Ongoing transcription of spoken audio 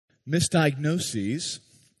Misdiagnoses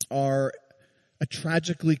are a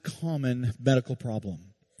tragically common medical problem.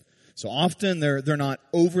 So often they're not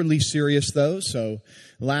overly serious though. So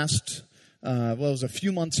it was a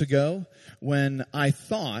few months ago when I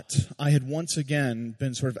thought I had once again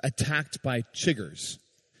been sort of attacked by chiggers.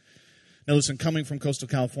 Now listen, coming from coastal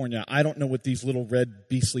California, I don't know what these little red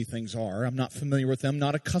beastly things are. I'm not familiar with them,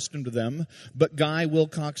 not accustomed to them. But Guy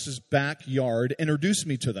Wilcox's backyard introduced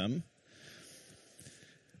me to them.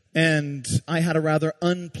 And I had a rather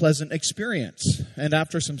unpleasant experience. And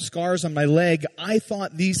after some scars on my leg, I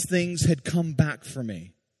thought these things had come back for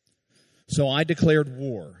me. So I declared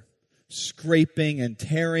war, scraping and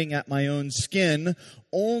tearing at my own skin,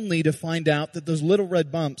 only to find out that those little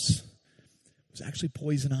red bumps was actually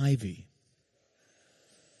poison ivy.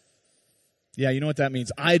 Yeah, you know what that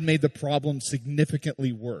means. I had made the problem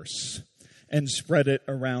significantly worse and spread it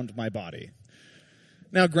around my body.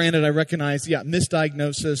 Now, granted, I recognize,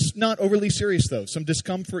 misdiagnosis, not overly serious though. Some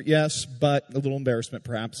discomfort, yes, but a little embarrassment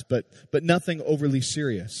perhaps, but nothing overly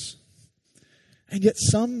serious. And yet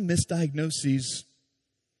some misdiagnoses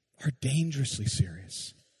are dangerously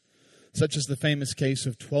serious, such as the famous case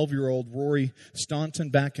of 12-year-old Rory Staunton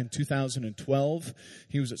back in 2012.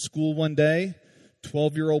 He was at school one day,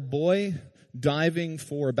 12-year-old boy, diving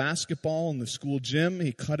for a basketball in the school gym.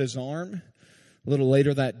 He cut his arm. A little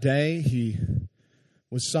later that day, he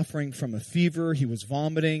was suffering from a fever. He was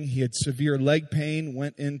vomiting. He had severe leg pain,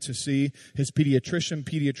 went in to see his pediatrician.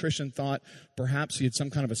 Pediatrician thought perhaps he had some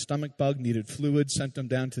kind of a stomach bug, needed fluids, sent him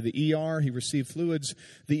down to the ER. He received fluids.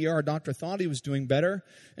 The ER doctor thought he was doing better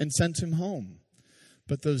and sent him home.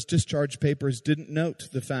 But those discharge papers didn't note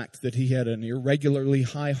the fact that he had an irregularly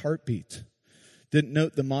high heartbeat, didn't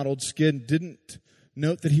note the mottled skin, didn't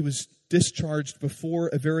note that he was discharged before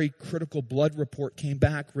a very critical blood report came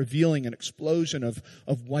back revealing an explosion of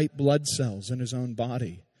white blood cells in his own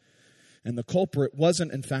body. And the culprit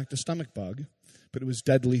wasn't, in fact, a stomach bug, but it was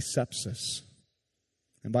deadly sepsis.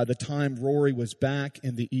 And by the time Rory was back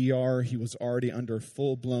in the ER, he was already under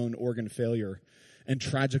full-blown organ failure. And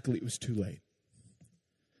tragically, it was too late.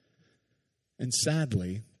 And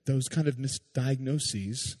sadly, those kind of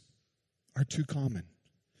misdiagnoses are too common.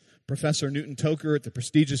 Professor Newton Toker at the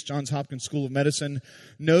prestigious Johns Hopkins School of Medicine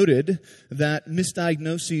noted that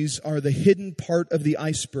misdiagnoses are the hidden part of the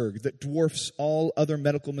iceberg that dwarfs all other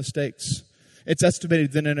medical mistakes. It's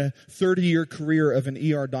estimated that in a 30-year career of an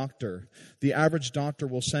ER doctor, the average doctor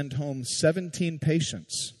will send home 17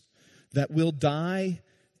 patients that will die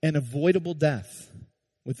an avoidable death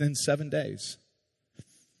within 7 days.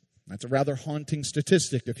 That's a rather haunting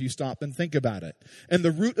statistic if you stop and think about it. And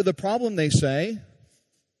the root of the problem, they say,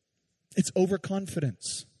 it's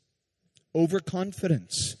overconfidence.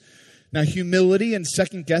 Overconfidence. Now, humility and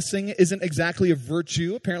second-guessing isn't exactly a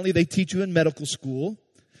virtue. Apparently, they teach you in medical school.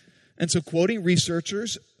 And so, quoting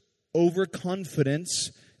researchers,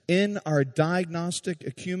 overconfidence in our diagnostic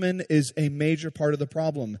acumen is a major part of the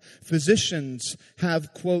problem. Physicians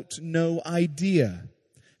have, quote, no idea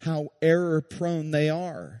how error-prone they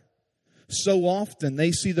are. So often,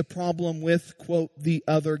 they see the problem with, quote, the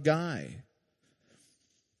other guy.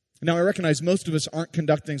 Now, I recognize most of us aren't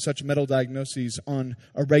conducting such medical diagnoses on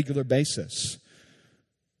a regular basis.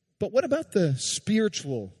 But what about the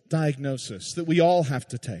spiritual diagnosis that we all have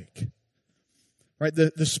to take? Right?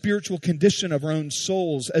 The spiritual condition of our own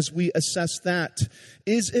souls as we assess that.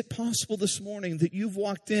 Is it possible this morning that you've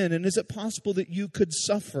walked in, and is it possible that you could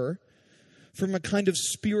suffer from a kind of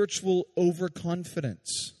spiritual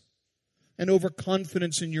overconfidence? And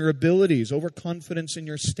overconfidence in your abilities, overconfidence in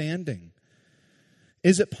your standing.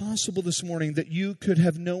 Is it possible this morning that you could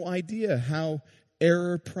have no idea how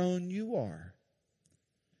error-prone you are?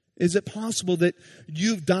 Is it possible that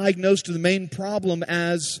you've diagnosed the main problem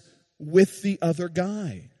as with the other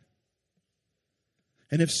guy?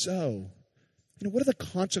 And if so, what are the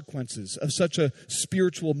consequences of such a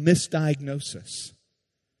spiritual misdiagnosis?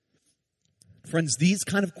 Friends, these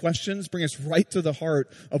kind of questions bring us right to the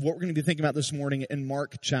heart of what we're going to be thinking about this morning in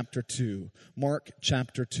Mark chapter 2. Mark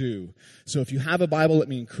chapter 2. So if you have a Bible, let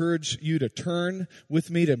me encourage you to turn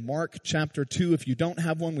with me to Mark chapter 2. If you don't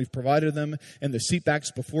have one, we've provided them in the seat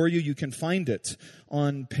backs before you. You can find it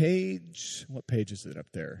on what page is it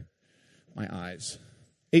up there? My eyes.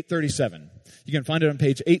 837. You can find it on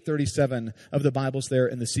page 837 of the Bibles there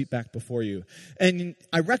in the seat back before you. And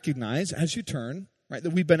I recognize as you turn, right,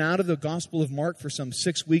 that we've been out of the Gospel of Mark for some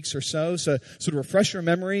 6 weeks or so. So to refresh your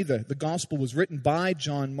memory, the Gospel was written by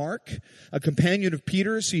John Mark, a companion of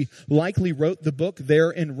Peter's. He likely wrote the book there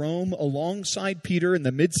in Rome alongside Peter in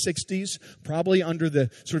the mid-60s, probably under the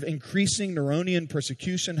sort of increasing Neronian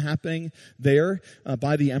persecution happening there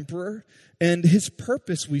by the emperor. And his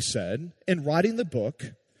purpose, we said, in writing the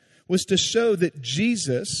book was to show that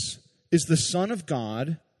Jesus is the Son of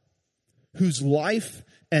God whose life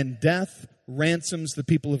and death ransoms the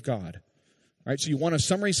people of God. All right, so you want a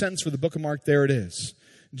summary sentence for the book of Mark? There it is.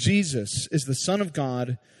 Jesus is the Son of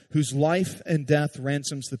God whose life and death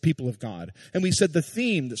ransoms the people of God. And we said the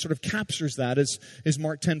theme that sort of captures that is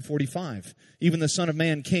Mark 10:45. Even the Son of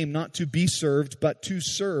Man came not to be served, but to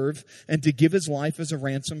serve and to give his life as a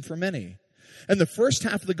ransom for many. And the first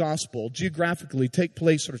half of the gospel geographically take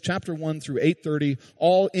place sort of chapter 1 through 8:30,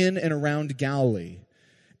 all in and around Galilee.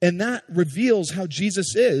 And that reveals how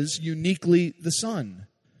Jesus is uniquely the Son.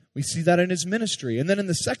 We see that in his ministry. And then in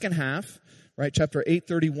the second half, right, chapter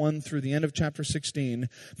 8:31 through the end of chapter 16,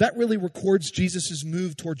 that really records Jesus'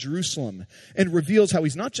 move toward Jerusalem and reveals how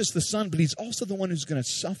he's not just the Son, but he's also the one who's going to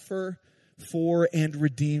suffer for and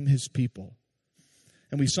redeem his people.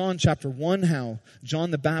 And we saw in chapter 1 how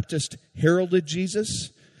John the Baptist heralded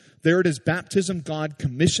Jesus. There at his baptism, God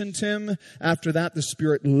commissioned him. After that, the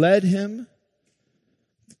Spirit led him.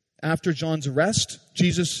 After John's arrest,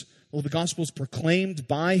 the gospel is proclaimed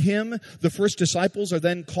by him. The first disciples are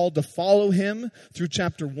then called to follow him through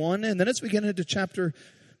chapter 1. And then as we get into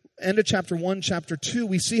end of chapter 1, chapter 2,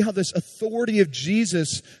 we see how this authority of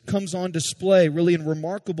Jesus comes on display really in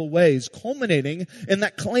remarkable ways, culminating in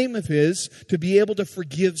that claim of his to be able to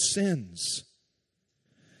forgive sins.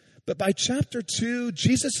 But by chapter 2,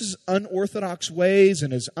 Jesus' unorthodox ways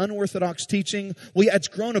and his unorthodox teaching, it's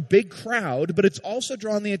grown a big crowd, but it's also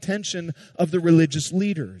drawn the attention of the religious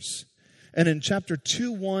leaders. And in chapter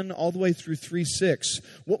 2:1 all the way through 3:6,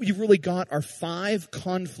 what we've really got are 5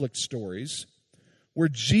 conflict stories where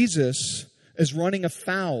Jesus is running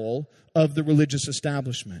afoul of the religious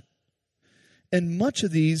establishment. And much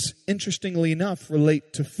of these, interestingly enough,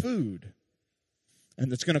 relate to food.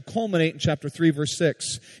 And it's going to culminate in chapter 3, verse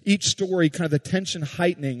 6. Each story, kind of the tension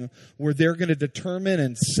heightening, where they're going to determine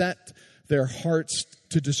and set their hearts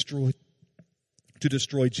to destroy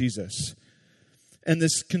Jesus. And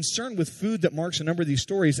this concern with food that marks a number of these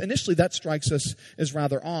stories, initially that strikes us as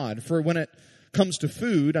rather odd. For when it comes to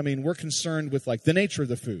food, we're concerned with the nature of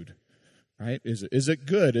the food, right? Is it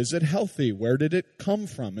good? Is it healthy? Where did it come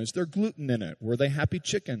from? Is there gluten in it? Were they happy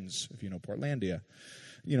chickens? If you know Portlandia.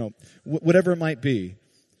 Whatever it might be.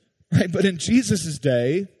 Right? But in Jesus'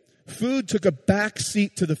 day, food took a back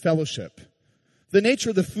seat to the fellowship. The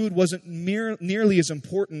nature of the food wasn't nearly as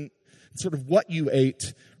important, sort of what you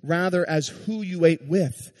ate, rather as who you ate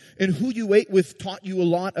with. And who you ate with taught you a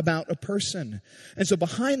lot about a person. And so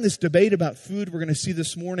behind this debate about food we're going to see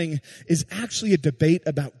this morning is actually a debate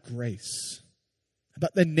about grace,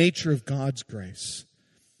 about the nature of God's grace.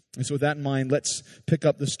 And so with that in mind, let's pick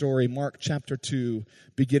up the story, Mark chapter 2,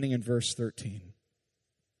 beginning in verse 13.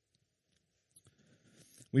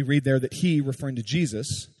 We read there that he, referring to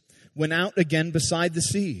Jesus, went out again beside the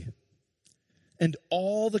sea, and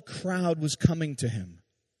all the crowd was coming to him,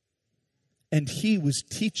 and he was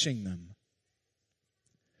teaching them.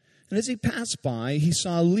 And as he passed by, he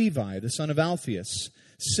saw Levi, the son of Alphaeus,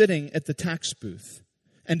 sitting at the tax booth,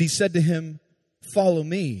 and he said to him, "Follow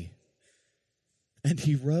me." And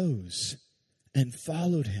he rose and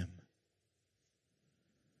followed him.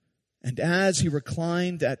 And as he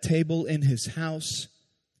reclined at table in his house,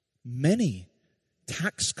 many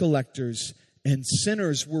tax collectors and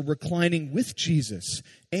sinners were reclining with Jesus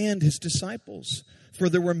and his disciples, for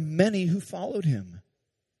there were many who followed him.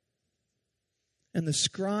 And the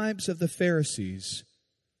scribes of the Pharisees,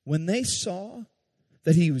 when they saw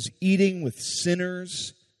that he was eating with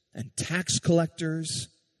sinners and tax collectors,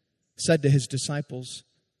 said to his disciples,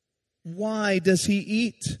 "Why does he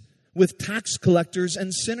eat with tax collectors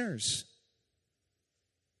and sinners?"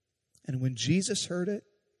 And when Jesus heard it,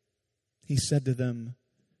 he said to them,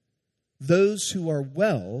 "Those who are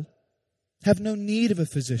well have no need of a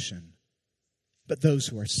physician, but those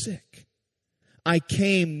who are sick. I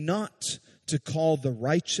came not to call the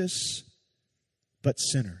righteous, but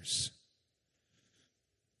sinners."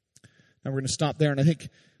 Now we're going to stop there, and I think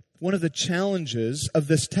one of the challenges of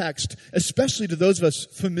this text, especially to those of us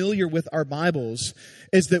familiar with our Bibles,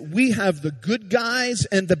 is that we have the good guys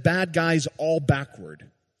and the bad guys all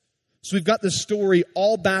backward. So we've got this story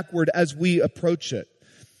all backward as we approach it.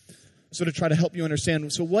 So to try to help you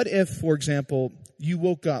understand, so what if, for example, you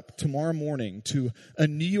woke up tomorrow morning to a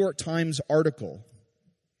New York Times article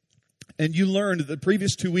and you learned that the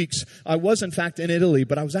previous 2 weeks I was in fact in Italy,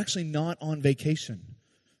 but I was actually not on vacation.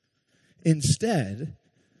 Instead,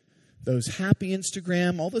 those happy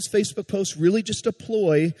Instagram, all those Facebook posts really just a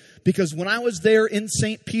ploy, because when I was there in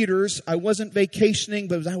St. Peter's, I wasn't vacationing,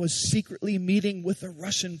 but I was secretly meeting with a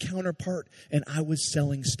Russian counterpart, and I was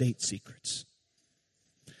selling state secrets.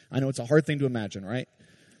 I know it's a hard thing to imagine, right?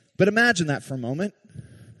 But imagine that for a moment.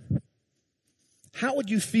 How would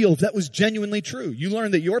you feel if that was genuinely true? You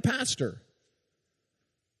learned that your pastor,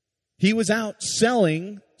 he was out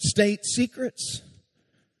selling state secrets.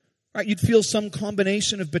 Right, you'd feel some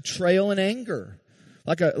combination of betrayal and anger,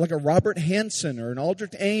 like a Robert Hansen or an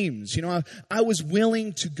Aldrich Ames. You know, I was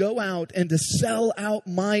willing to go out and to sell out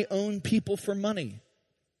my own people for money.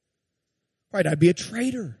 Right, I'd be a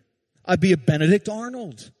traitor. I'd be a Benedict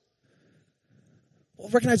Arnold. Well,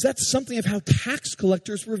 recognize that's something of how tax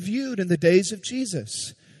collectors were viewed in the days of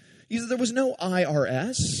Jesus. There was no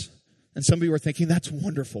IRS, and some of you were thinking, that's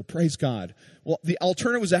wonderful, praise God. Well, the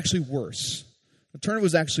alternative was actually worse. The alternative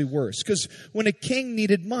was actually worse, because when a king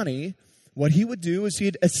needed money, what he would do is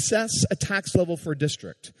he'd assess a tax level for a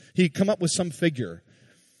district. He'd come up with some figure,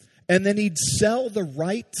 and then he'd sell the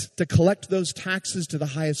right to collect those taxes to the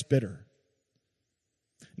highest bidder.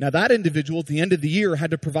 Now, that individual at the end of the year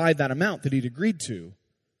had to provide that amount that he'd agreed to.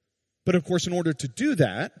 But of course, in order to do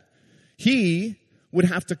that, he would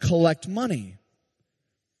have to collect money.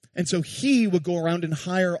 And so he would go around and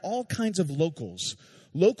hire all kinds of locals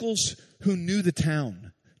who knew the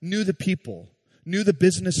town, knew the people, knew the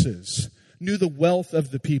businesses, knew the wealth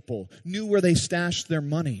of the people, knew where they stashed their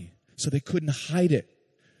money, so they couldn't hide it.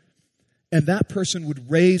 And that person would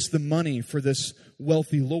raise the money for this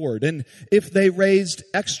wealthy lord. And if they raised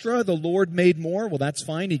extra, the lord made more. Well, that's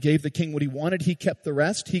fine. He gave the king what he wanted. He kept the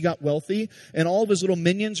rest. He got wealthy. And all of his little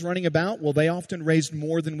minions running about, well, they often raised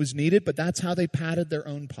more than was needed, but that's how they padded their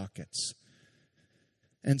own pockets.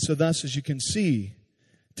 And so thus, as you can see,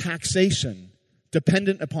 taxation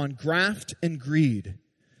dependent upon graft and greed.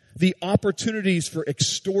 The opportunities for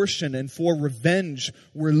extortion and for revenge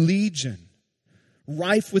were legion.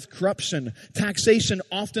 Rife with corruption, taxation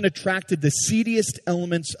often attracted the seediest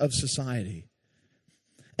elements of society.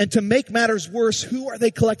 And to make matters worse, who are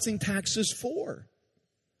they collecting taxes for?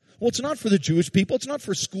 Well, it's not for the Jewish people. It's not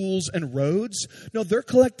for schools and roads. No, they're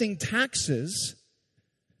collecting taxes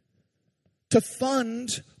to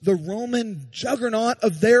fund the Roman juggernaut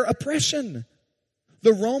of their oppression.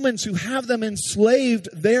 The Romans who have them enslaved,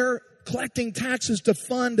 they're collecting taxes to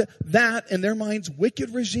fund that, in their minds,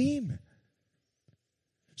 wicked regime.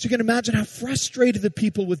 So you can imagine how frustrated the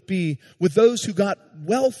people would be with those who got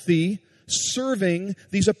wealthy serving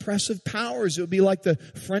these oppressive powers. It would be like the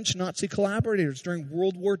French Nazi collaborators during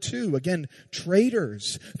World War II. Again,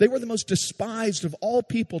 traitors. They were the most despised of all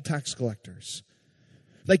people, tax collectors.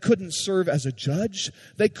 They couldn't serve as a judge.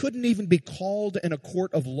 They couldn't even be called in a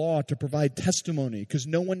court of law to provide testimony because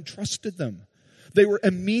no one trusted them. They were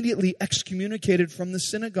immediately excommunicated from the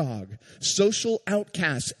synagogue. Social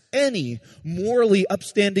outcasts. Any morally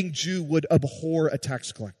upstanding Jew would abhor a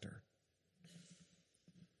tax collector.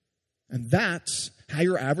 And that's how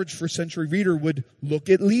your average first century reader would look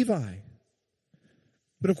at Levi.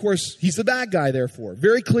 But of course, he's the bad guy, therefore.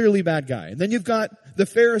 Very clearly bad guy. And then you've got the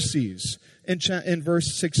Pharisees in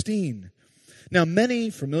verse 16. Now, many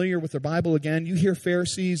familiar with their Bible, again, you hear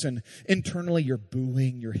Pharisees and internally you're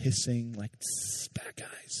booing, you're hissing, like, bad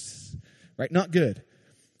guys. Right? Not good.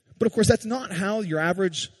 But of course, that's not how your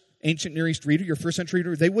average ancient Near East reader, your first century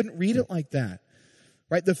reader, they wouldn't read it like that.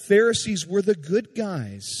 Right? The Pharisees were the good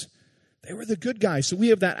guys. They were the good guys. So we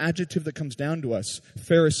have that adjective that comes down to us,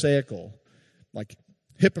 Pharisaical, like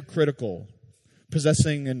hypocritical,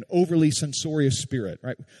 possessing an overly censorious spirit.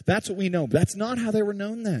 Right? That's what we know. But that's not how they were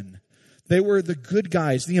known then. They were the good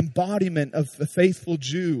guys, the embodiment of the faithful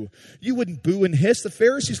Jew. You wouldn't boo and hiss. The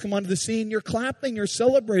Pharisees come onto the scene. You're clapping. You're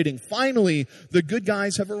celebrating. Finally, the good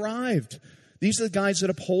guys have arrived. These are the guys that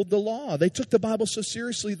uphold the law. They took the Bible so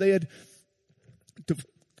seriously, they had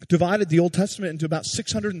divided the Old Testament into about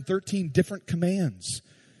 613 different commands.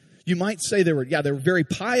 You might say they were very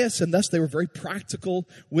pious, and thus they were very practical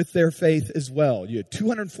with their faith as well. You had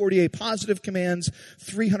 248 positive commands,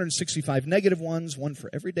 365 negative ones, one for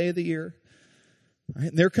every day of the year. Right?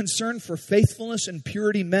 And their concern for faithfulness and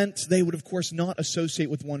purity meant they would, of course, not associate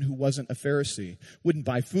with one who wasn't a Pharisee. Wouldn't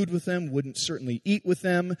buy food with them, wouldn't certainly eat with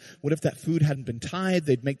them. What if that food hadn't been tithed?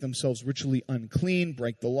 They'd make themselves ritually unclean,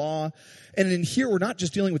 break the law. And in here, we're not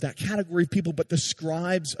just dealing with that category of people, but the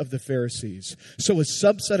scribes of the Pharisees. So a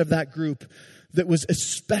subset of that group that was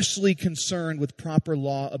especially concerned with proper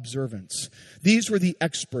law observance. These were the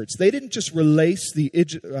experts. They didn't just ace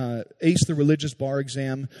the religious bar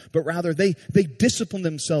exam, but rather they disciplined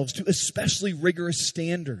themselves to especially rigorous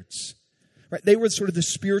standards. Right? They were sort of the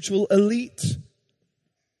spiritual elite.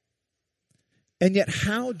 And yet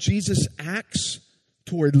how Jesus acts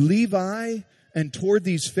toward Levi and toward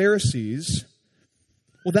these Pharisees,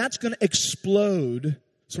 well, that's going to explode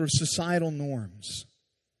sort of societal norms.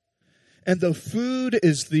 And though food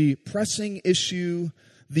is the pressing issue,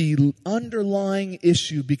 the underlying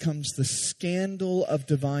issue becomes the scandal of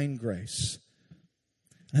divine grace.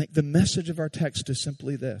 I think the message of our text is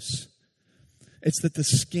simply this. It's that the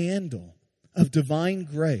scandal of divine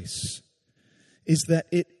grace is that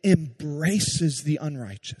it embraces the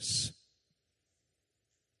unrighteous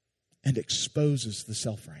and exposes the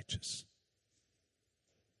self-righteous.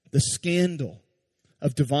 The scandal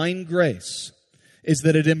of divine grace is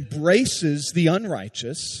that it embraces the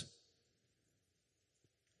unrighteous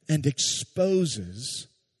and exposes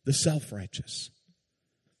the self-righteous.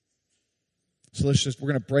 So we're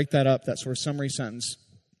going to break that up, that sort of summary sentence.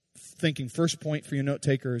 Thinking, first point for you note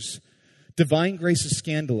takers, divine grace is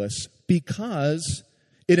scandalous because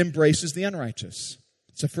it embraces the unrighteous.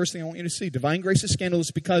 It's the first thing I want you to see. Divine grace is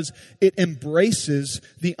scandalous because it embraces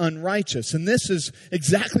the unrighteous. And this is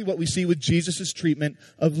exactly what we see with Jesus' treatment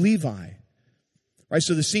of Levi. Right,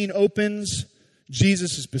 so the scene opens.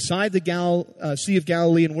 Jesus is beside the Sea of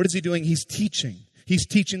Galilee, and what is he doing? He's teaching. He's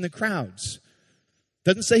teaching the crowds.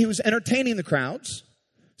 Doesn't say he was entertaining the crowds.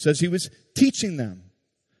 It says he was teaching them.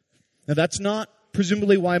 Now that's not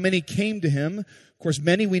presumably why many came to him. Of course,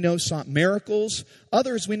 many we know sought miracles.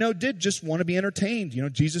 Others we know did just want to be entertained. You know,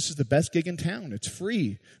 Jesus is the best gig in town. It's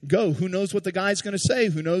free. Go. Who knows what the guy's going to say?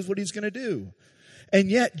 Who knows what he's going to do? And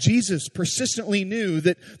yet Jesus persistently knew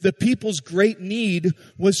that the people's great need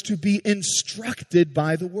was to be instructed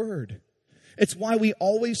by the word. It's why we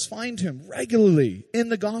always find him regularly in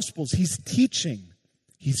the Gospels. He's teaching.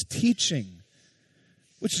 He's teaching.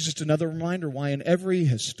 Which is just another reminder why in every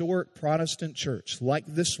historic Protestant church like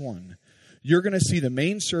this one, you're going to see the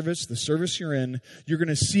main service, the service you're in, you're going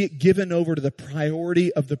to see it given over to the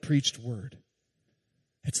priority of the preached word.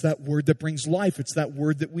 It's that word that brings life. It's that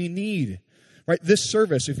word that we need. Right? This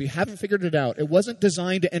service, if you haven't figured it out, it wasn't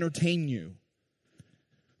designed to entertain you.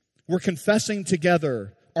 We're confessing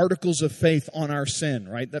together articles of faith on our sin,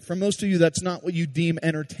 right? That for most of you, that's not what you deem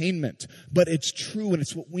entertainment, but it's true and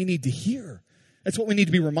it's what we need to hear. It's what we need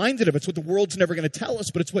to be reminded of. It's what the world's never going to tell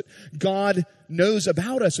us, but it's what God knows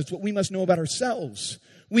about us. It's what we must know about ourselves.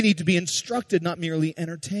 We need to be instructed, not merely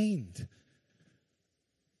entertained.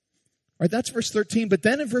 All right, that's verse 13. But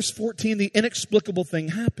then in verse 14, the inexplicable thing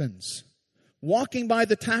happens. Walking by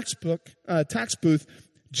the tax booth,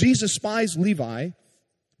 Jesus spies Levi.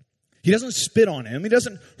 He doesn't spit on him. He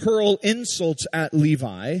doesn't hurl insults at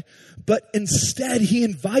Levi. But instead, he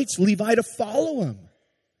invites Levi to follow him.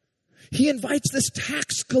 He invites this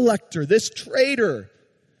tax collector, this traitor,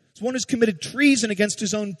 this one who's committed treason against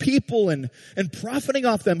his own people and profiting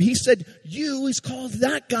off them. He said, he's called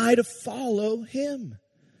that guy to follow him.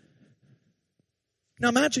 Now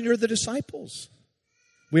imagine you're the disciples.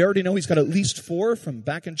 We already know he's got at least 4 from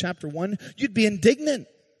back in chapter 1. You'd be indignant.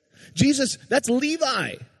 Jesus, that's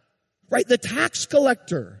Levi, right? The tax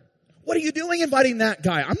collector. What are you doing inviting that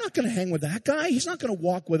guy? I'm not going to hang with that guy. He's not going to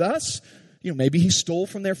walk with us. You know, maybe he stole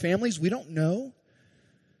from their families. We don't know.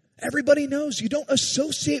 Everybody knows you don't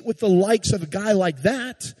associate with the likes of a guy like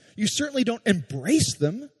that. You certainly don't embrace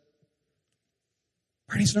them.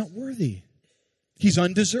 Right? He's not worthy. He's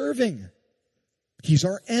undeserving. He's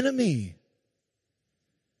our enemy.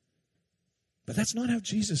 But that's not how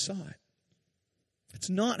Jesus saw it. It's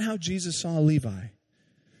not how Jesus saw Levi.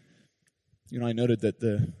 You know, I noted that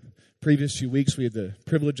the previous few weeks we had the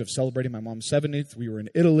privilege of celebrating my mom's 70th. We were in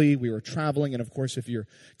Italy. We were traveling. And of course, if you're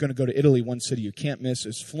going to go to Italy, one city you can't miss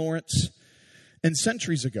is Florence. And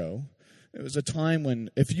centuries ago, it was a time when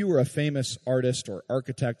if you were a famous artist or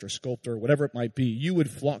architect or sculptor, whatever it might be, you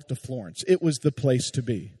would flock to Florence. It was the place to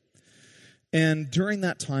be. And during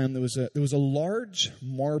that time, there was a large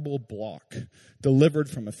marble block delivered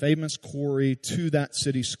from a famous quarry to that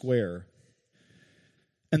city square.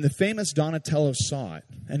 And the famous Donatello saw it,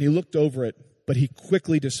 and he looked over it, but he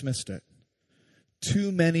quickly dismissed it.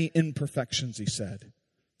 Too many imperfections, he said.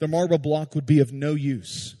 The marble block would be of no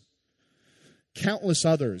use. Countless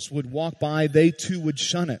others would walk by, they too would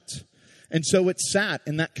shun it. And so it sat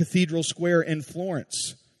in that cathedral square in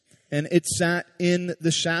Florence, and it sat in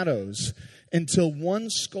the shadows until one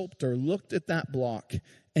sculptor looked at that block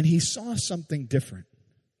and he saw something different.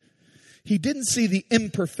 He didn't see the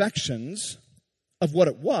imperfections of what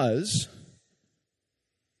it was,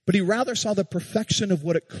 but he rather saw the perfection of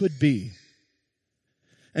what it could be.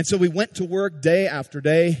 And so we went to work day after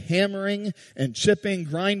day, hammering and chipping,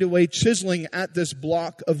 grind away, chiseling at this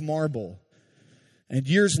block of marble. And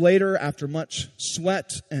years later, after much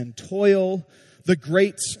sweat and toil, the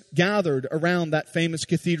greats gathered around that famous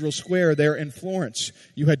cathedral square there in Florence.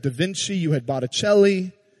 You had Da Vinci, you had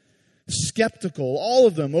Botticelli, skeptical, all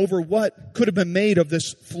of them, over what could have been made of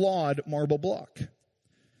this flawed marble block.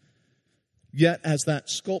 Yet, as that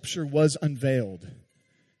sculpture was unveiled,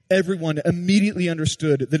 everyone immediately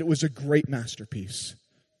understood that it was a great masterpiece.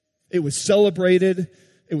 It was celebrated.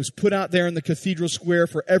 It was put out there in the cathedral square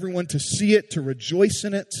for everyone to see it, to rejoice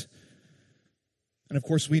in it. And of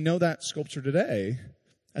course, we know that sculpture today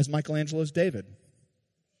as Michelangelo's David.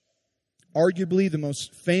 Arguably the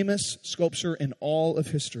most famous sculpture in all of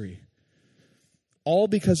history. All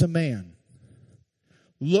because a man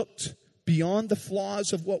looked beyond the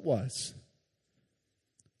flaws of what was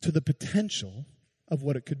to the potential of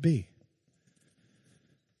what it could be.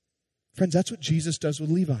 Friends, that's what Jesus does with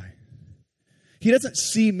Levi. He doesn't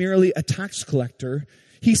see merely a tax collector.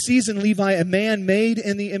 He sees in Levi a man made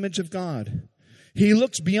in the image of God. He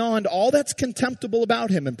looks beyond all that's contemptible about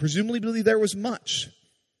him, and presumably there was much.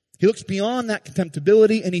 He looks beyond that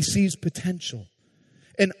contemptibility and he sees potential,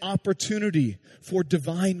 an opportunity for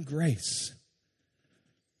divine grace.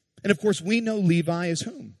 And of course, we know Levi as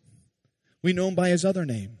whom? We know him by his other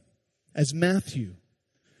name, as Matthew.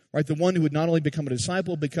 Right, the one who would not only become a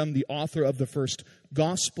disciple, become the author of the first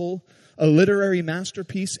gospel, a literary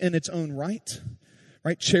masterpiece in its own right.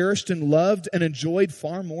 Right, cherished and loved and enjoyed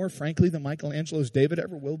far more, frankly, than Michelangelo's David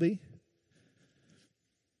ever will be.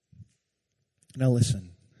 Now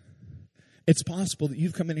listen, it's possible that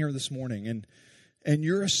you've come in here this morning and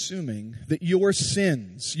you're assuming that your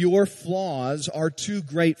sins, your flaws are too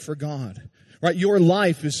great for God. Right, your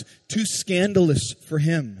life is too scandalous for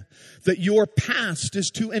Him. That your past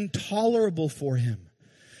is too intolerable for Him.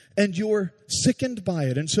 And you're sickened by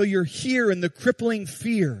it. And so you're here in the crippling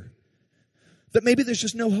fear that maybe there's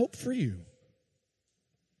just no hope for you.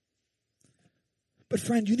 But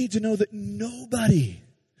friend, you need to know that nobody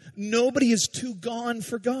is too gone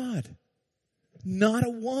for God. Not a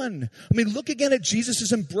one. I mean, look again at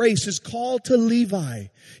Jesus' embrace, his call to Levi.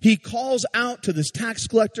 He calls out to this tax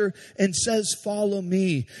collector and says, "Follow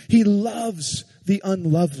me." He loves the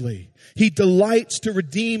unlovely. He delights to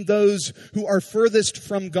redeem those who are furthest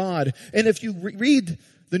from God. And if you read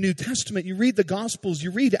the New Testament, you read the Gospels, you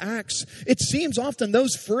read Acts, it seems often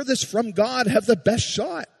those furthest from God have the best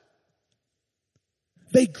shot.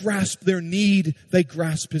 They grasp their need. They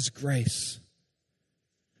grasp His grace.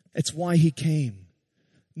 It's why He came.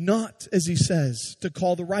 Not, as He says, to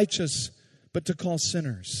call the righteous, but to call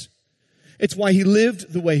sinners. It's why He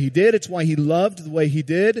lived the way He did. It's why He loved the way He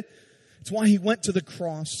did. It's why He went to the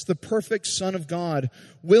cross, the perfect Son of God,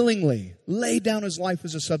 willingly laid down His life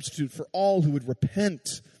as a substitute for all who would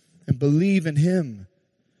repent and believe in Him,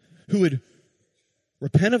 who would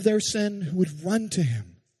repent of their sin, who would run to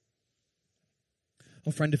Him. Oh,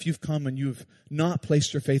 friend, if you've come and you've not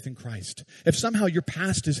placed your faith in Christ, if somehow your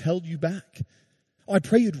past has held you back, I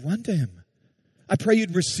pray you'd run to Him. I pray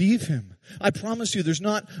you'd receive Him. I promise you there's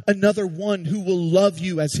not another one who will love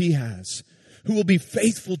you as He has, who will be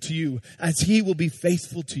faithful to you as He will be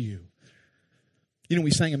faithful to you. You know, we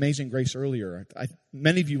sang Amazing Grace earlier.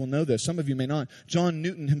 Many of you will know this. Some of you may not. John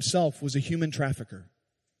Newton himself was a human trafficker.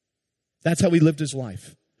 That's how he lived his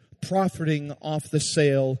life. Profiting off the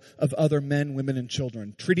sale of other men, women, and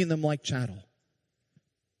children, treating them like chattel.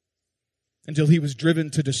 Until he was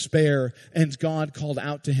driven to despair and God called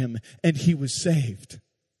out to him and he was saved.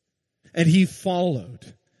 And he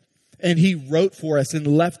followed. And he wrote for us and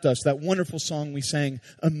left us that wonderful song we sang,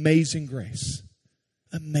 Amazing Grace.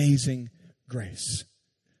 Amazing Grace.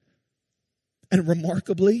 And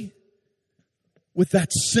remarkably, with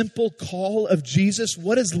that simple call of Jesus,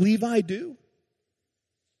 what does Levi do?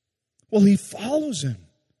 Well, he follows Him.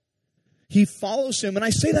 He follows Him. And I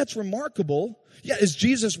say that's remarkable. Yeah, is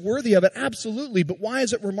Jesus worthy of it? Absolutely. But why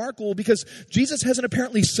is it remarkable? Because Jesus hasn't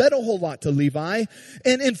apparently said a whole lot to Levi.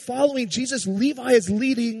 And in following Jesus, Levi is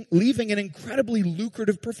leaving an incredibly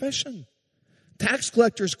lucrative profession. Tax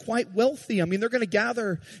collectors, quite wealthy. I mean, they're going to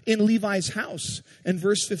gather in Levi's house in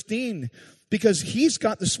verse 15 because he's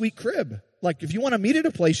got the sweet crib. Like, if you want to meet at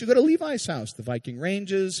a place, you go to Levi's house. The Viking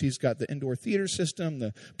Ranges, he's got the indoor theater system,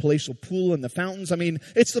 the palatial pool and the fountains. I mean,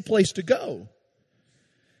 it's the place to go.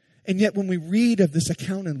 And yet when we read of this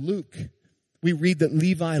account in Luke, we read that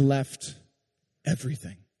Levi left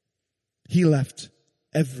everything. He left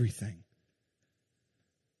everything.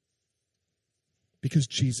 Because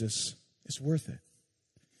Jesus is worth it.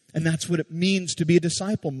 And that's what it means to be a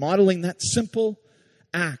disciple, modeling that simple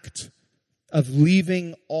act of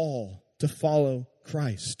leaving all to follow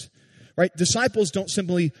Christ. Right? Disciples don't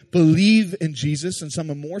simply believe in Jesus in some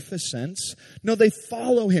amorphous sense. No, they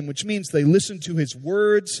follow him, which means they listen to his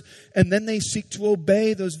words, and then they seek to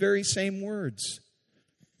obey those very same words.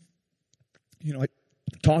 I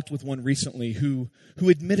talked with one recently who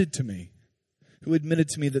admitted to me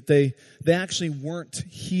that they actually weren't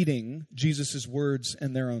heeding Jesus' words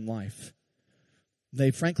in their own life.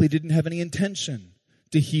 They frankly didn't have any intention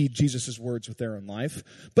to heed Jesus' words with their own life,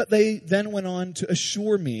 but they then went on to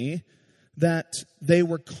assure me that they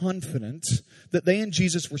were confident that they and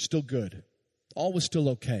Jesus were still good. All was still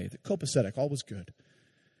okay. The copacetic, all was good.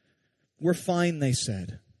 We're fine, they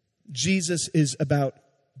said. Jesus is about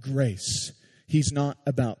grace. He's not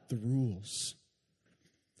about the rules.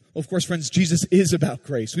 Well, of course, friends, Jesus is about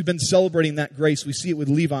grace. We've been celebrating that grace. We see it with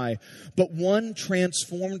Levi. But one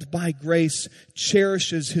transformed by grace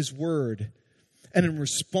cherishes his word. And in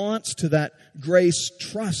response to that grace,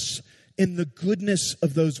 trusts in the goodness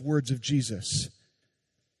of those words of Jesus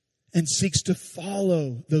and seeks to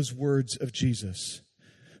follow those words of Jesus.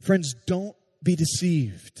 Friends, don't be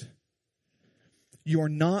deceived. You're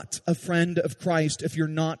not a friend of Christ if you're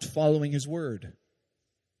not following his word.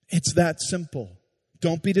 It's that simple.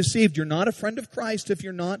 Don't be deceived. You're not a friend of Christ if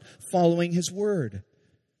you're not following his word.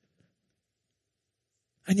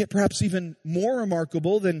 And yet perhaps even more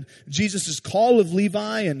remarkable than Jesus' call of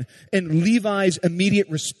Levi and Levi's immediate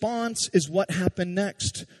response is what happened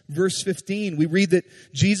next. Verse 15, we read that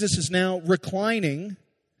Jesus is now reclining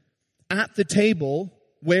at the table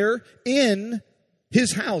where? In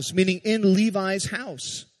his house, meaning in Levi's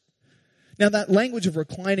house. Now that language of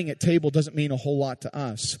reclining at table doesn't mean a whole lot to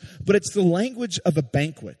us, but it's the language of a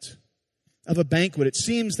banquet. It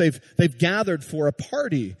seems they've gathered for a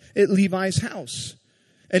party at Levi's house.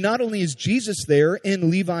 And not only is Jesus there in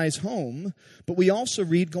Levi's home, but we also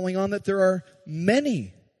read going on that there are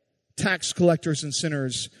many tax collectors and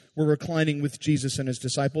sinners were reclining with Jesus and his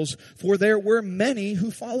disciples, for there were many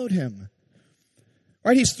who followed him.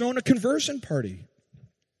 Right? He's thrown a conversion party.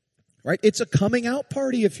 Right? It's a coming out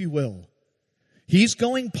party, if you will. He's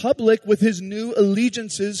going public with his new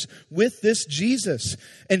allegiances with this Jesus.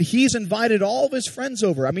 And he's invited all of his friends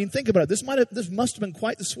over. I mean, think about it. This must have been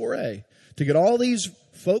quite the soiree to get all these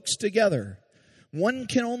folks together. One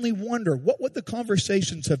can only wonder, what would the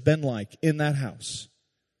conversations have been like in that house?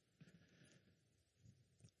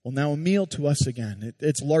 Well, now a meal to us again.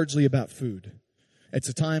 It's largely about food. It's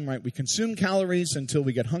a time, right, we consume calories until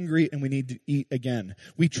we get hungry and we need to eat again.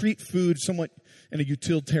 We treat food somewhat in a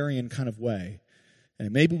utilitarian kind of way.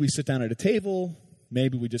 And maybe we sit down at a table,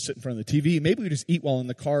 maybe we just sit in front of the TV, maybe we just eat while in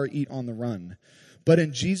the car, eat on the run. But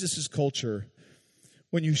in Jesus' culture,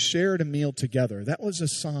 when you shared a meal together, that was a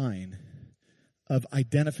sign of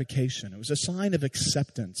identification. It was a sign of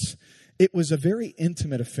acceptance. It was a very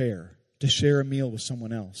intimate affair to share a meal with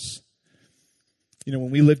someone else.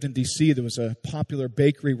 When we lived in D.C., there was a popular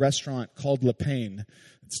bakery restaurant called Le Pain.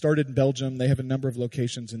 It started in Belgium. They have a number of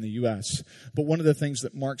locations in the U.S. But one of the things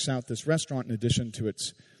that marks out this restaurant, in addition to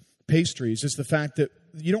its pastries, is the fact that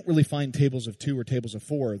you don't really find tables of 2 or tables of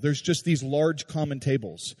 4. There's just these large common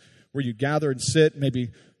tables where you gather and sit,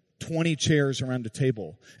 maybe 20 chairs around a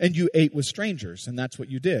table, and you ate with strangers, and that's what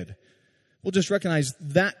you did. Well, just recognize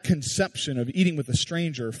that conception of eating with a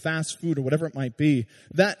stranger, fast food, or whatever it might be,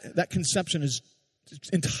 that conception is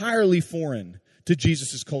entirely foreign to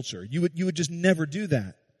Jesus' culture. You would just never do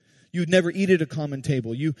that. You would never eat at a common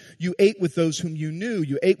table. You ate with those whom you knew.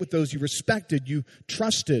 You ate with those you respected, you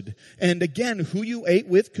trusted. And again, who you ate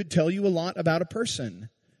with could tell you a lot about a person.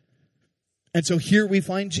 And so here we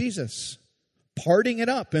find Jesus partying it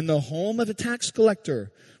up in the home of a tax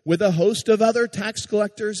collector with a host of other tax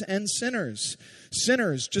collectors and sinners.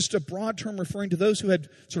 Sinners, just a broad term referring to those who had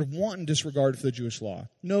sort of wanton disregard for the Jewish law.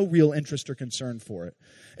 No real interest or concern for it.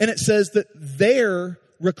 And it says that they're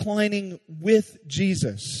reclining with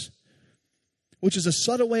Jesus, which is a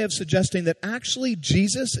subtle way of suggesting that actually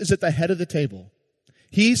Jesus is at the head of the table.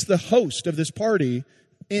 He's the host of this party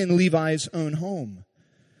in Levi's own home.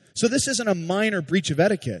 So this isn't a minor breach of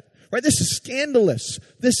etiquette, right? This is scandalous.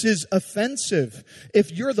 This is offensive.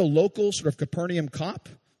 If you're the local sort of Capernaum cop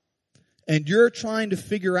and you're trying to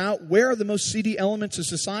figure out where are the most seedy elements of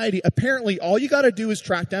society, apparently all you got to do is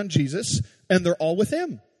track down Jesus and they're all with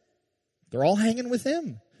him. They're all hanging with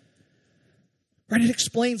him. Right? It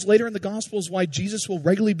explains later in the Gospels why Jesus will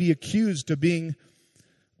regularly be accused of being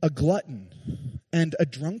a glutton and a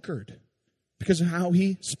drunkard because of how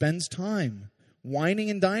he spends time. Whining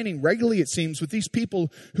and dining regularly, it seems, with these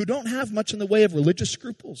people who don't have much in the way of religious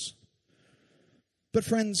scruples. But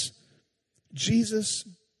friends, Jesus,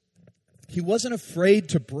 he wasn't afraid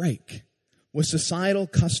to break with societal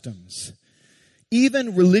customs,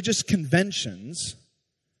 even religious conventions,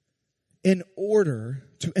 in order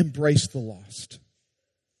to embrace the lost,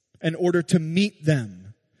 in order to meet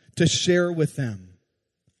them, to share with them.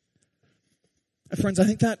 And friends, I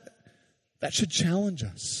think that should challenge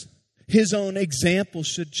us. His own example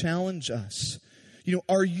should challenge us.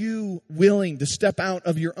 Are you willing to step out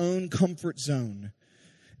of your own comfort zone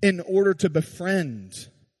in order to befriend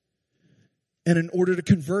and in order to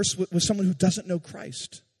converse with someone who doesn't know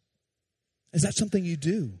Christ? Is that something you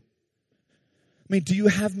do? Do you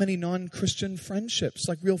have many non-Christian friendships,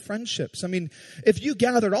 like real friendships? If you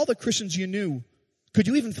gathered all the Christians you knew, could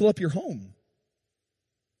you even fill up your home?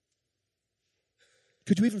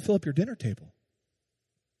 Could you even fill up your dinner table?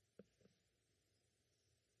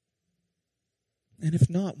 And if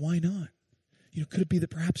not, why not? Could it be that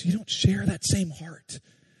perhaps you don't share that same heart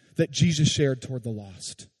that Jesus shared toward the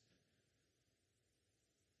lost?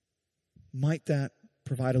 Might that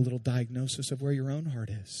provide a little diagnosis of where your own heart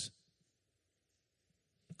is?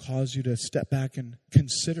 Cause you to step back and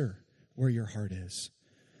consider where your heart is.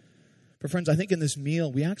 But friends, I think in this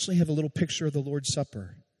meal, we actually have a little picture of the Lord's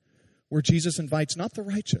Supper, where Jesus invites not the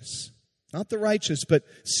righteous, but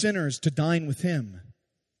sinners to dine with him,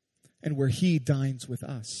 and where he dines with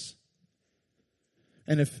us.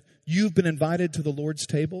 And if you've been invited to the Lord's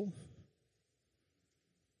table,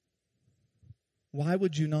 why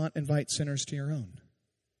would you not invite sinners to your own?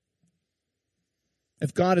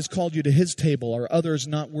 If God has called you to his table, are others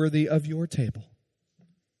not worthy of your table?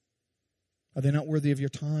 Are they not worthy of your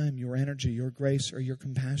time, your energy, your grace, or your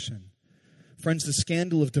compassion? Friends, the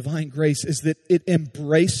scandal of divine grace is that it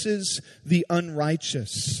embraces the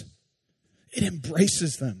unrighteous. It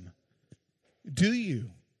embraces them. Do you?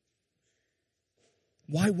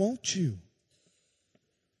 Why won't you?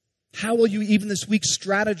 How will you even this week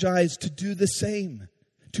strategize to do the same,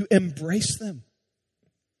 to embrace them?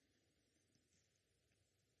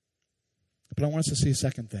 But I want us to see a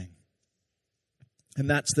second thing. And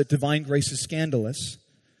that's that divine grace is scandalous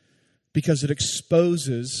because it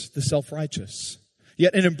exposes the self-righteous.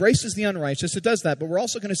 Yet it embraces the unrighteous. It does that. But we're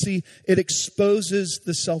also going to see it exposes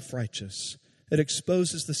the self-righteous. It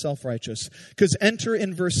exposes the self-righteous. Because enter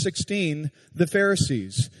in verse 16, the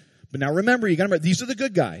Pharisees. But now remember, you got to remember, these are the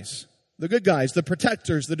good guys. The good guys, the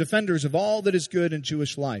protectors, the defenders of all that is good in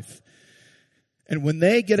Jewish life. And when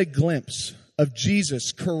they get a glimpse of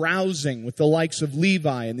Jesus carousing with the likes of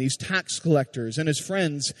Levi and these tax collectors and his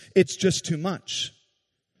friends, it's just too much.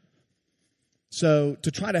 So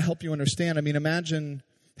to try to help you understand, imagine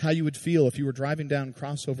how you would feel if you were driving down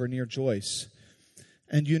Crossover near Joyce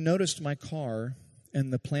and you noticed my car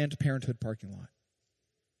in the Planned Parenthood parking lot.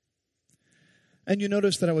 And you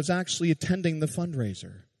noticed that I was actually attending the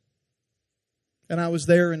fundraiser. And I was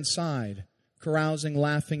there inside, carousing,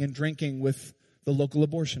 laughing, and drinking with the local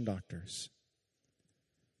abortion doctors.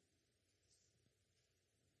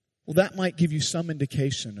 Well, that might give you some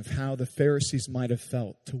indication of how the Pharisees might have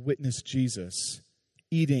felt to witness Jesus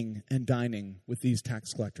eating and dining with these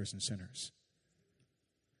tax collectors and sinners.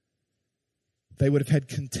 They would have had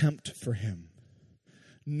contempt for him.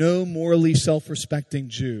 No morally self-respecting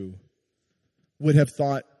Jew would have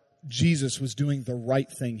thought Jesus was doing the right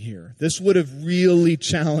thing here. This would have really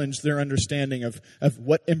challenged their understanding of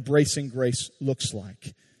what embracing grace looks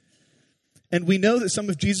like. And we know that some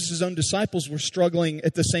of Jesus' own disciples were struggling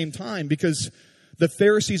at the same time because the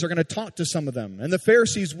Pharisees are going to talk to some of them. And the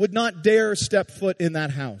Pharisees would not dare step foot in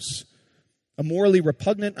that house. A morally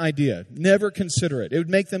repugnant idea. Never consider it. It would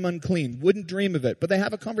make them unclean. Wouldn't dream of it. But they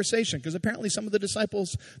have a conversation because apparently some of the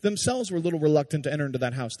disciples themselves were a little reluctant to enter into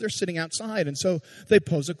that house. They're sitting outside. And so they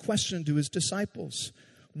pose a question to his disciples.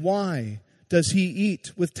 Why does he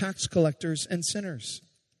eat with tax collectors and sinners?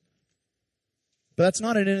 But that's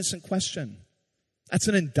not an innocent question. That's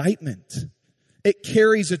an indictment. It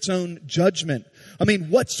carries its own judgment.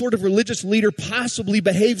 What sort of religious leader possibly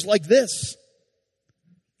behaves like this?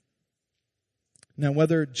 Now,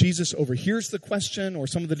 whether Jesus overhears the question or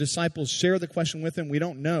some of the disciples share the question with him, we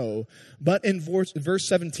don't know. But in verse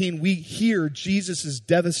 17, we hear Jesus'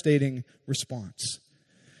 devastating response.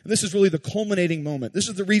 And this is really the culminating moment. This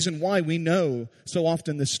is the reason why we know so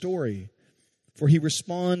often this story. For he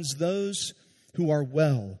responds, those who are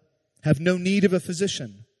well have no need of a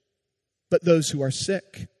physician, but those who are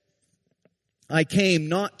sick. I came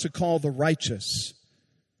not to call the righteous,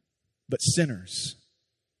 but sinners.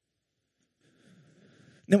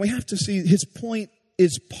 Now we have to see his point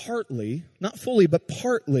is partly, not fully, but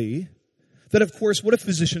partly, that of course, what do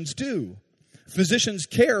physicians do? Physicians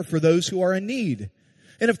care for those who are in need.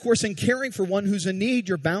 And of course, in caring for one who's in need,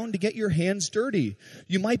 you're bound to get your hands dirty.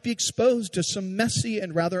 You might be exposed to some messy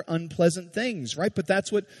and rather unpleasant things, right? But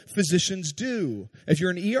that's what physicians do. If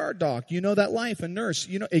you're an ER doc, you know that life. A nurse,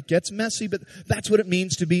 you know, it gets messy, but that's what it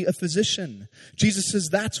means to be a physician. Jesus says,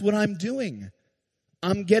 that's what I'm doing.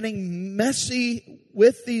 I'm getting messy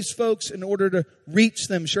with these folks in order to reach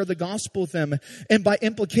them, share the gospel with them. And by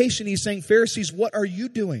implication, he's saying, Pharisees, what are you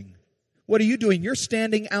doing? What are you doing? You're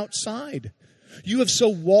standing outside. You have so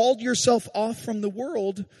walled yourself off from the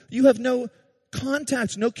world, you have no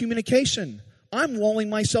contact, no communication. I'm walling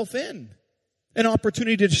myself in. An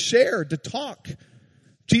opportunity to share, to talk.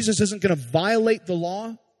 Jesus isn't going to violate the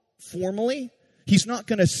law formally. He's not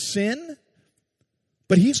going to sin.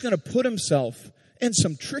 But he's going to put himself in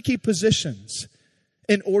some tricky positions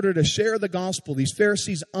in order to share the gospel. These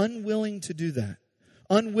Pharisees unwilling to do that.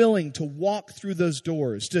 Unwilling to walk through those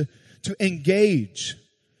doors, to engage.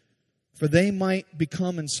 For they might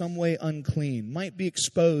become in some way unclean, might be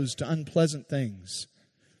exposed to unpleasant things.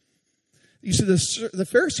 You see, the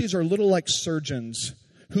Pharisees are a little like surgeons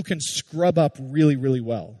who can scrub up really, really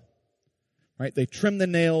well. Right? They trim the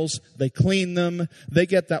nails, they clean them, they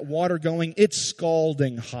get that water going. It's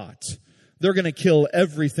scalding hot. They're going to kill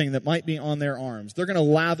everything that might be on their arms. They're going to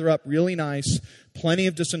lather up really nice, plenty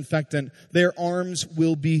of disinfectant. Their arms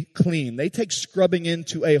will be clean. They take scrubbing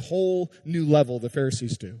into a whole new level, the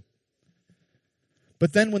Pharisees do.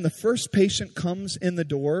 But then when the first patient comes in the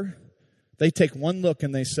door, they take one look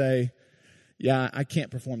and they say, yeah, I can't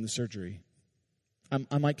perform the surgery.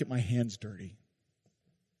 I might get my hands dirty.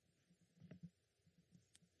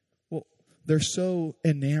 Well, they're so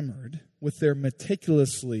enamored with their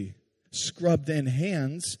meticulously scrubbed in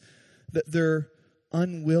hands that they're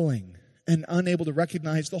unwilling and unable to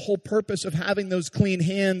recognize the whole purpose of having those clean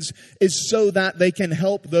hands is so that they can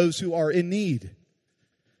help those who are in need.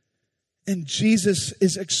 And Jesus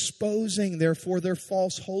is exposing, therefore, their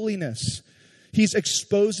false holiness. He's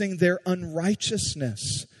exposing their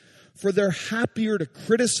unrighteousness. For they're happier to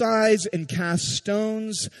criticize and cast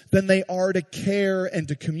stones than they are to care and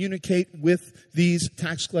to communicate with these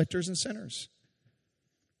tax collectors and sinners.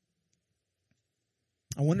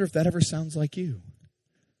 I wonder if that ever sounds like you.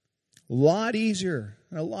 A lot easier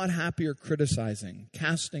and a lot happier criticizing,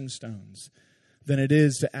 casting stones, than it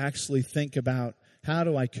is to actually think about, how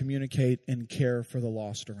do I communicate and care for the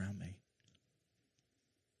lost around me?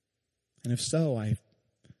 And if so, I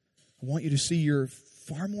want you to see you're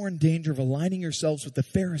far more in danger of aligning yourselves with the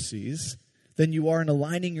Pharisees than you are in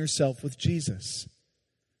aligning yourself with Jesus.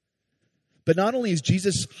 But not only is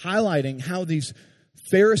Jesus highlighting how these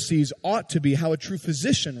Pharisees ought to be, how a true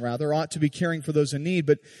physician, rather, ought to be caring for those in need,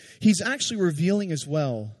 but he's actually revealing as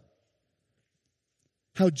well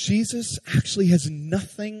how Jesus actually has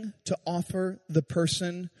nothing to offer the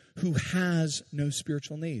person who has no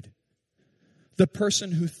spiritual need. The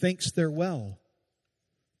person who thinks they're well.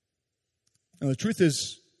 Now, the truth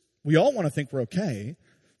is, we all want to think we're okay.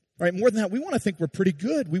 Right? More than that, we want to think we're pretty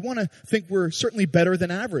good. We want to think we're certainly better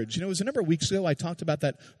than average. You know, it was a number of weeks ago I talked about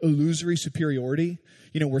that illusory superiority,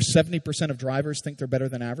 where 70% of drivers think they're better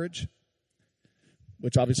than average,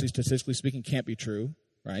 which obviously, statistically speaking, can't be true.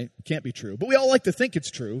 Right? Can't be true. But we all like to think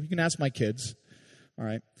it's true. You can ask my kids. All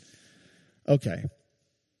right. Okay.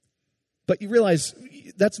 But you realize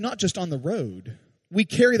that's not just on the road. We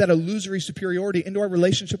carry that illusory superiority into our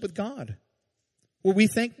relationship with God, where we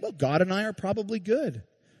think, well, God and I are probably good.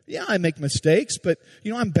 Yeah, I make mistakes, but,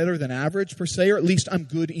 I'm better than average per se, or at least I'm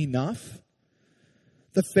good enough.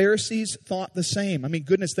 The Pharisees thought the same. I mean,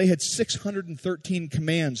 goodness, they had 613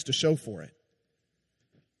 commands to show for it.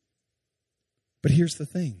 But here's the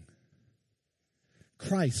thing.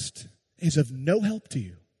 Christ is of no help to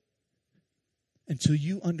you until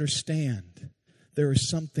you understand there is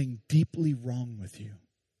something deeply wrong with you.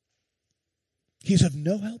 He's of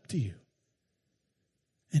no help to you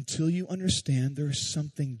until you understand there is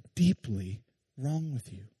something deeply wrong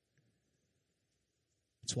with you.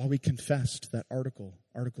 It's why we confessed that Article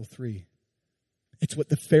 3. It's what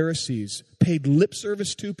the Pharisees paid lip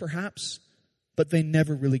service to, perhaps, but they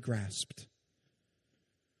never really grasped.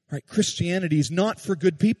 Right? Christianity is not for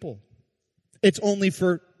good people. It's only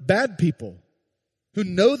for bad people who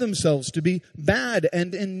know themselves to be bad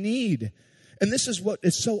and in need. And this is what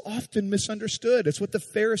is so often misunderstood. It's what the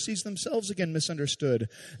Pharisees themselves again misunderstood.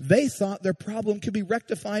 They thought their problem could be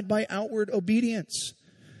rectified by outward obedience.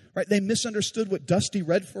 Right? They misunderstood what Dusty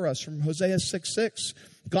read for us from Hosea 6:6.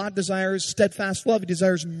 God desires steadfast love. He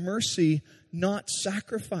desires mercy, not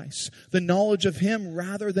sacrifice. The knowledge of Him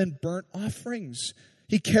rather than burnt offerings.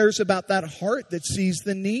 He cares about that heart that sees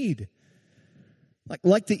the need.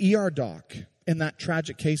 Like the ER doc, in that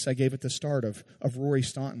tragic case I gave at the start of Rory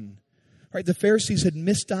Staunton. Right? The Pharisees had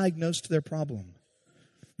misdiagnosed their problem.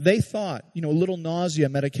 They thought, a little nausea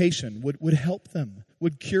medication would help them,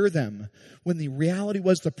 would cure them, when the reality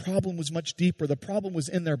was the problem was much deeper. The problem was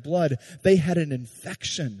in their blood. They had an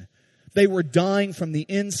infection. They were dying from the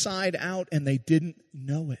inside out, and they didn't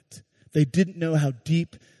know it. They didn't know how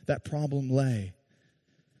deep that problem lay.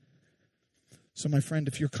 So, my friend,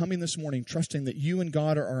 if you're coming this morning trusting that you and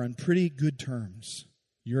God are on pretty good terms,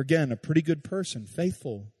 you're, again, a pretty good person,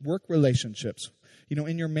 faithful, work relationships,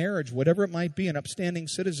 in your marriage, whatever it might be, an upstanding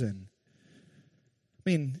citizen. I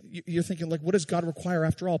mean, you're thinking, what does God require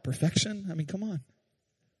after all? Perfection? I mean, come on.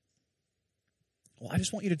 Well, I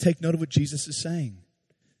just want you to take note of what Jesus is saying.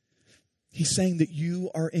 He's saying that you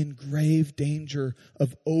are in grave danger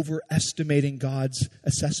of overestimating God's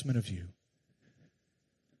assessment of you.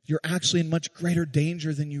 You're actually in much greater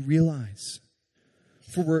danger than you realize.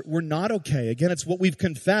 For we're not okay. Again, it's what we've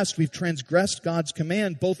confessed. We've transgressed God's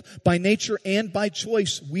command, both by nature and by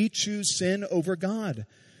choice. We choose sin over God.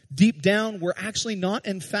 Deep down, we're actually not,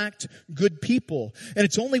 in fact, good people. And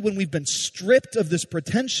it's only when we've been stripped of this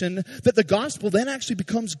pretension that the gospel then actually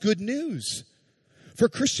becomes good news. For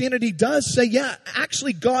Christianity does say,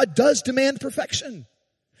 actually God does demand perfection.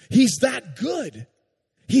 He's that good.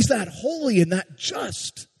 He's that holy and that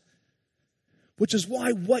just. Which is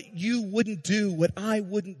why what you wouldn't do, what I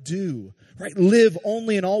wouldn't do, right? Live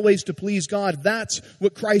only and always to please God. That's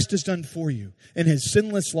what Christ has done for you in His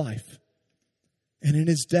sinless life and in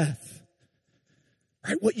His death.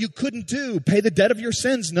 Right? What you couldn't do, pay the debt of your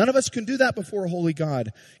sins. None of us can do that before a holy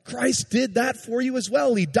God. Christ did that for you as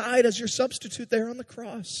well. He died as your substitute there on the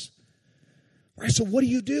cross. Right? So what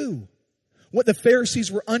do? What the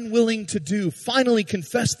Pharisees were unwilling to do, finally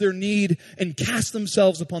confess their need and cast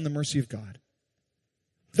themselves upon the mercy of God.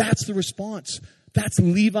 That's the response. That's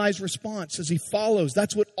Levi's response as he follows.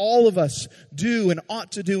 That's what all of us do and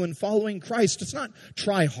ought to do in following Christ. It's not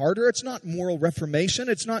try harder. It's not moral reformation.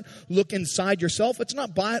 It's not look inside yourself. It's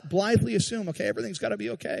not blithely assume, okay, everything's got to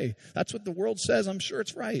be okay. That's what the world says. I'm sure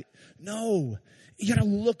it's right. No. You got to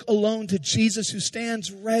look alone to Jesus who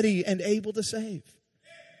stands ready and able to save.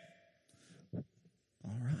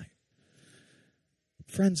 All right.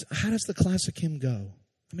 Friends, how does the classic hymn go?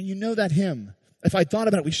 I mean, you know that hymn. If I thought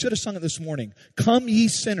about it, we should have sung it this morning. Come ye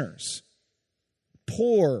sinners,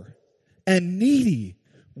 poor and needy,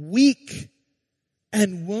 weak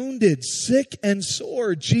and wounded, sick and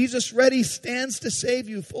sore. Jesus ready stands to save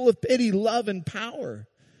you, full of pity, love, and power.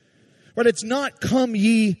 But it's not come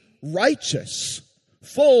ye righteous,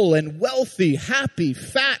 full and wealthy, happy,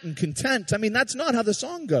 fat and content. I mean, that's not how the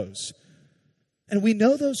song goes. And we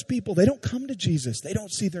know those people. They don't come to Jesus. They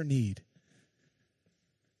don't see their need.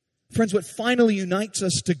 Friends, what finally unites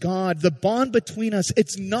us to God, the bond between us,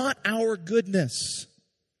 it's not our goodness.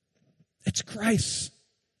 It's Christ.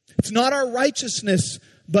 It's not our righteousness,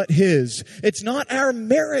 but His. It's not our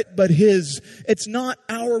merit, but His. It's not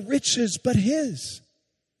our riches, but His.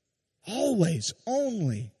 Always,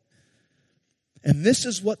 only. And this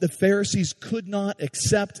is what the Pharisees could not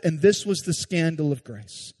accept, and this was the scandal of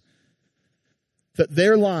grace. That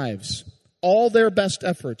their lives, all their best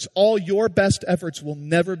efforts, all your best efforts will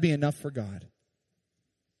never be enough for God.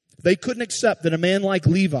 They couldn't accept that a man like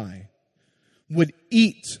Levi would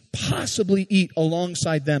possibly eat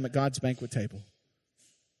alongside them at God's banquet table.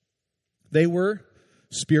 They were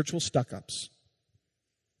spiritual stuck-ups.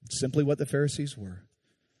 Simply what the Pharisees were.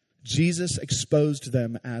 Jesus exposed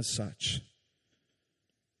them as such.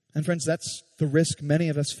 And friends, that's the risk many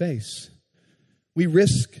of us face. We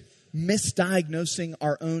risk misdiagnosing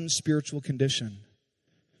our own spiritual condition.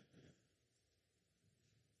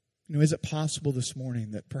 Is it possible this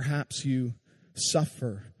morning that perhaps you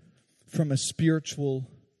suffer from a spiritual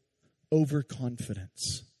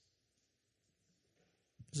overconfidence?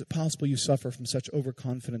 Is it possible you suffer from such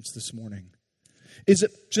overconfidence this morning? Is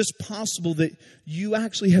it just possible that you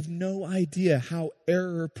actually have no idea how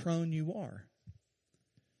error-prone you are?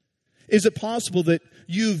 Is it possible that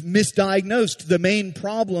you've misdiagnosed the main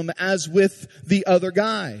problem as with the other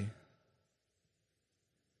guy?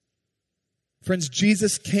 Friends,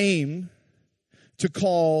 Jesus came to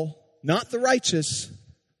call not the righteous,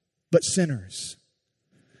 but sinners.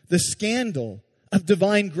 The scandal of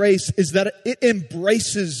divine grace is that it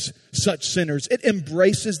embraces such sinners. It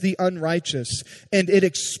embraces the unrighteous, and it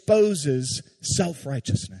exposes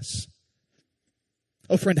self-righteousness.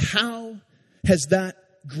 Oh, friend, how has that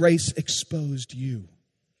grace exposed you?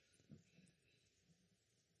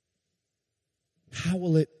 How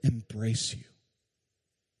will it embrace you?